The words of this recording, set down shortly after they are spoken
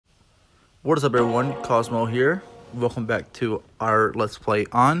What is up, everyone? Cosmo here. Welcome back to our Let's Play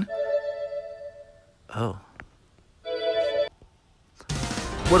on... Oh.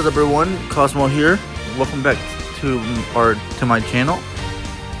 What is up, everyone? Cosmo here. Welcome back to my channel.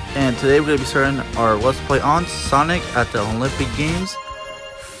 And today we're going to be starting our Let's Play on Sonic at the Olympic Games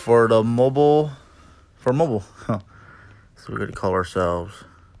for the mobile... For mobile. Huh. So we're going to call ourselves...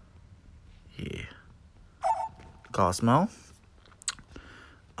 Yeah. Cosmo.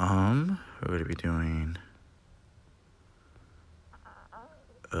 We're going to be doing...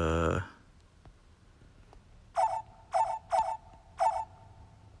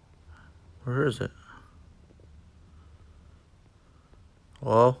 Where is it?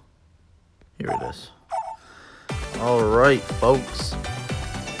 Well, here it is. Alright, folks.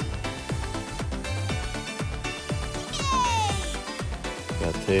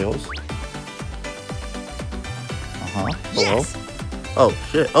 Got Tails. Hello. Yes. Oh,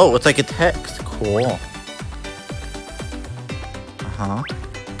 shit. Oh, it's like a text. Cool.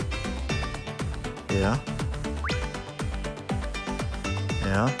 Yeah.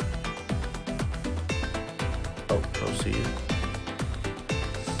 Yeah. Oh, proceed.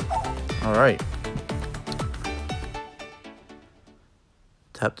 Alright.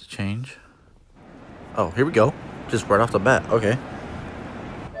 Tap to change. Oh, here we go. Just right off the bat. Okay.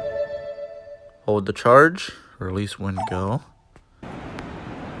 Hold the charge. Release when go.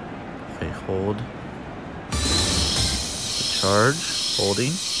 Okay, hold. The charge.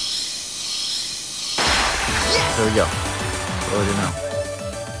 Holding. There we go. Already know.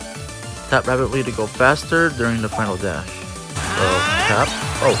 Tap rapidly to go faster during the final dash. So, tap.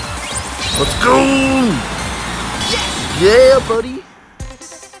 Oh. Let's go! Yeah, buddy!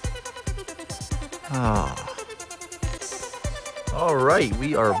 Ah. Alright,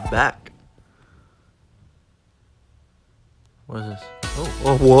 we are back. What is this?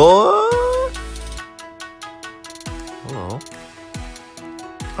 Oh, what? Hello.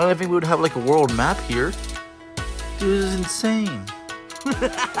 I don't think we would have like a world map here. Dude, this is insane.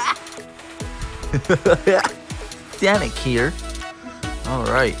 Sonic here.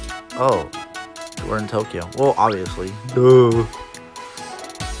 Alright. Oh. We're in Tokyo. Well, obviously. Duh.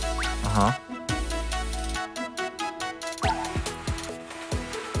 Oh.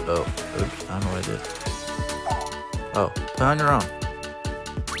 Oops. I don't know what I did. Oh, play on your own.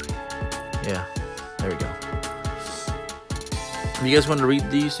 Yeah, there we go. If you guys want to read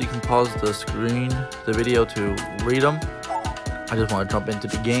these, you can pause the video to read them. I just want to jump into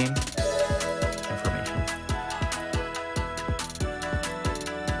the game. Information.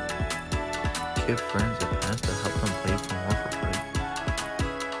 Give friends a pass to help them play for more for free.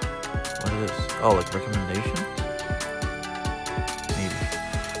 What is this? Oh, like recommendations? Maybe.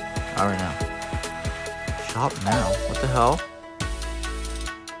 Alright now. Shop now. What the hell?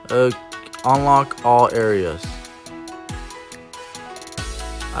 Unlock all areas.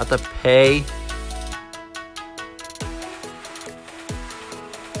 I have to pay.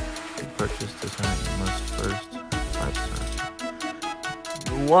 To purchase this item, you must first 5 stars.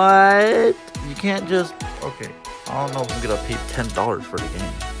 What? You can't just. Okay. I don't know if I'm gonna pay $10 for the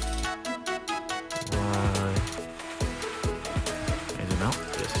game.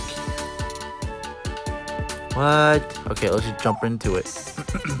 What? Okay, let's just jump into it.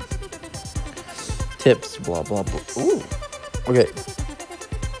 Tips, blah, blah, blah. Ooh. Okay.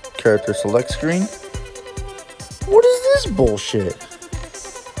 Character select screen. What is this bullshit?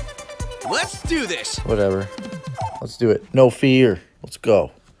 Let's do this. Whatever. Let's do it. No fear. Let's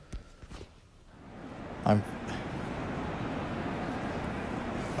go.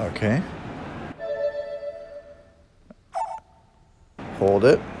 Okay. Hold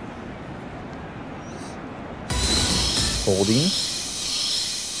it. Holding.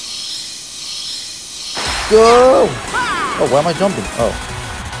 Go! Oh, why am I jumping? Oh.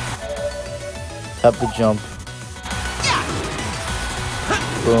 Tap the jump.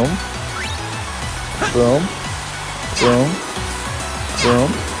 Boom. Boom. Boom. Boom.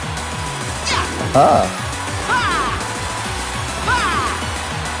 Aha.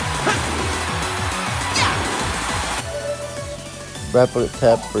 Rapid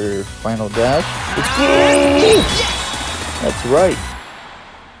tap for your final dash. Let's go! That's right.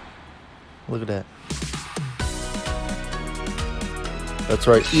 Look at that. That's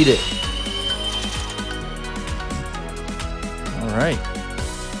right. Eat it. Alright.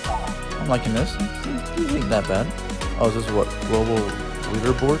 I'm liking this. This ain't that bad. Oh, is this what? Global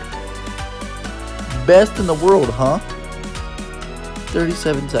leaderboard? Best in the world, huh?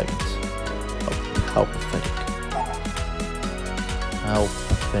 37 seconds. Oh, how pathetic. How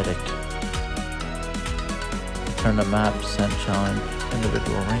pathetic. Turn the map, send challenge,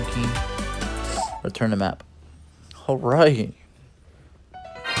 individual ranking. Return the map. Alright.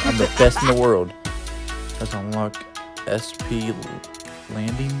 I'm the best in the world. Let's unlock SP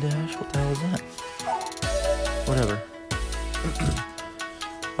landing dash? What the hell is that? Whatever.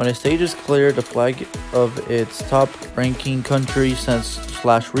 When a stage is cleared, the flag of its top ranking country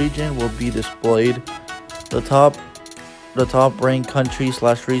 / region will be displayed. The top ranked country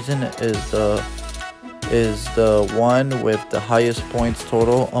 / region is the one with the highest points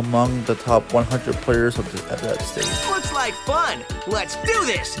total among the top 100 players of that stage. Looks like fun. Let's do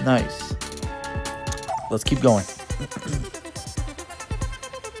this. Nice. Let's keep going.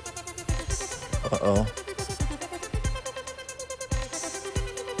 Uh-oh.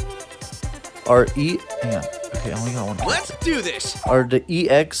 Hang on. Okay, I only got one. Let's do this. Are the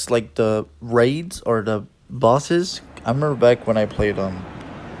EX like the raids or the bosses? I remember back when I played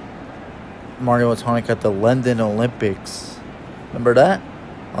Mario and Sonic at the London Olympics. Remember that?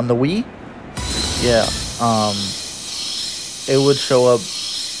 On the Wii? Yeah. It would show up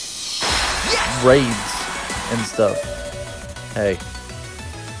raids and stuff. Hey.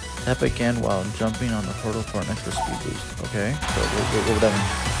 Tap again while jumping on the hurdle for an extra speed boost. Okay. So what would that mean?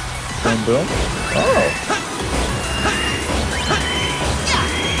 Boom boom. Oh.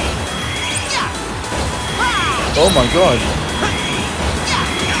 Oh my god.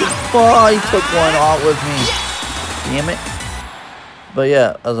 Oh, he took one off with me. Damn it. But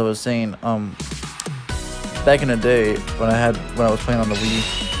yeah, as I was saying, back in the day when I was playing on the Wii,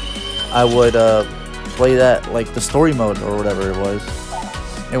 I would play that like the story mode or whatever it was.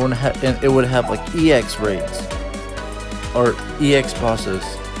 It would have like EX raids or EX bosses,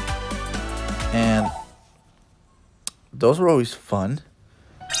 and those were always fun.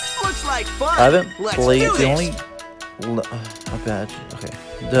 Looks like fun. I haven't Let's played do the this. only. Okay.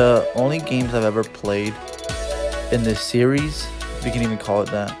 The only games I've ever played in this series, if you can even call it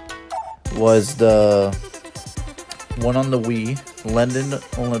that, was the one on the Wii, London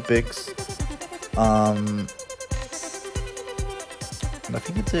Olympics. I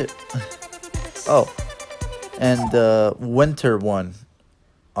think that's it. Oh, and the winter one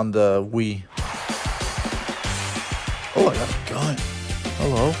on the Wii. Oh, I got a gun.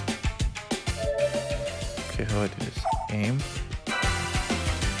 Hello. Okay, how do I do this? Aim.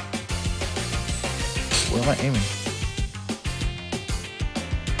 Where am I aiming?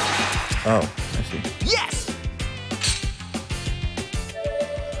 Oh, I see. Yes.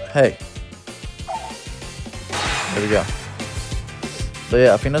 Hey. There we go. So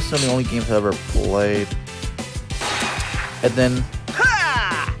yeah, I think that's the only games I've ever played. And then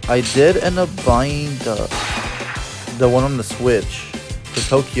I did end up buying the one on the Switch, the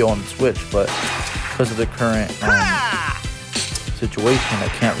Tokyo on the Switch, but because of the current situation, I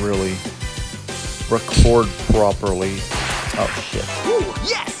can't really record properly. Oh shit. Ooh,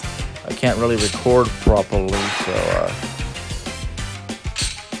 yes. I can't really record properly, so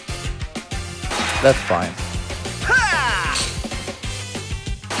that's fine.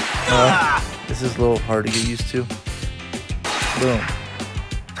 This is a little hard to get used to. Boom.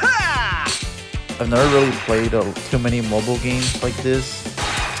 I've never really played too many mobile games like this.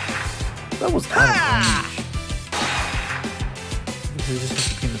 That was out of range. Is it just supposed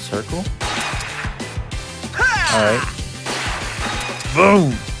to be in a circle? Alright.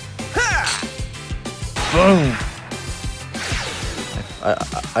 Boom! Boom!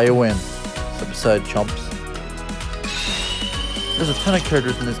 I win. Besides chumps. There's a ton of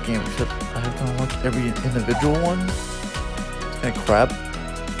characters in this game, except I have to unlock every individual one. It's kind of crap.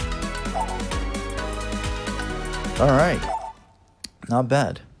 Alright. Not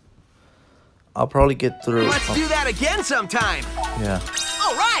bad. I'll probably get through. Let's do that again sometime. Yeah.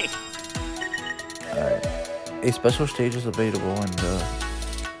 All right. Alright. A special stage is available in the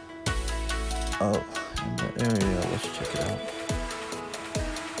area. Let's check it out.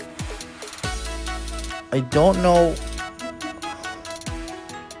 I don't know.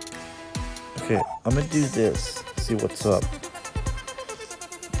 Okay, I'm gonna do this. See what's up.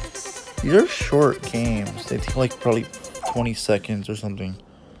 These are short games. They take like probably 20 seconds or something.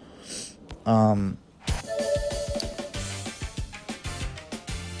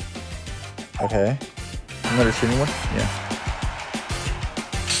 Okay. Another shooting one? Yeah.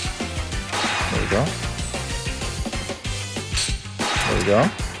 There we go. There we go.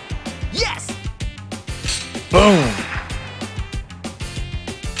 Yes. Boom!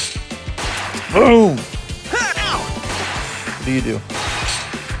 Boom! Ow. What do you do?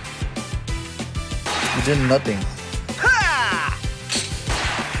 You did nothing. Ha.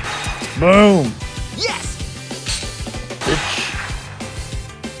 Boom! Yes. Bitch.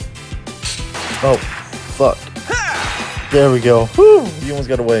 Oh, fuck. Ha. There we go. Whew! You almost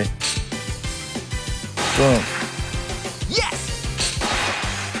got away. Boom. Yes.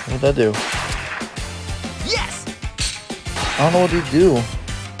 What'd that do? Yes. I don't know what to do.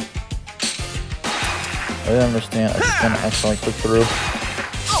 I didn't understand. I just kind of accidentally clicked through.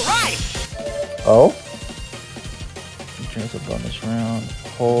 All right. Oh? Change the bonus round.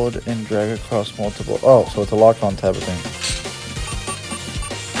 Hold and drag across multiple. Oh, so it's a lock-on type of thing.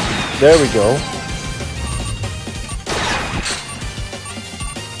 There we go.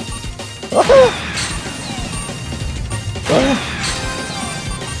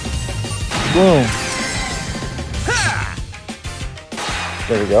 Boom. Ha!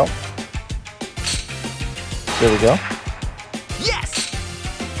 There we go. There we go. Yes.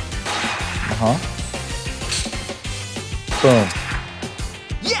 Uh-huh. Boom.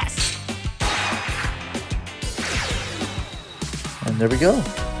 Yes. And there we go.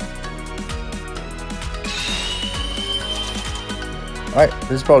 Alright,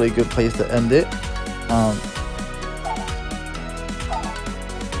 this is probably a good place to end it.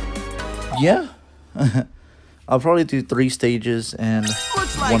 Yeah. I'll probably do 3 stages and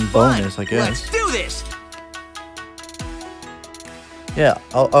Looks like 1 fun. bonus, I guess. Let's do this. Yeah,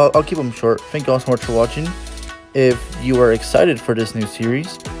 I'll keep them short. Thank you all so much for watching. If you are excited for this new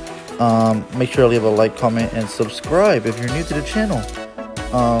series, make sure to leave a like, comment, and subscribe if you're new to the channel.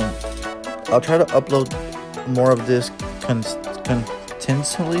 I'll try to upload more of this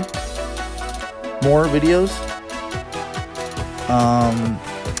continuously. More videos.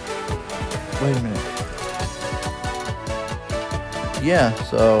 Wait a minute. Yeah,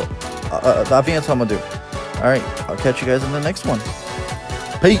 so I think that's what I'm gonna do. Alright, I'll catch you guys in the next one.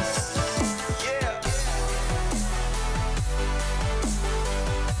 Peace!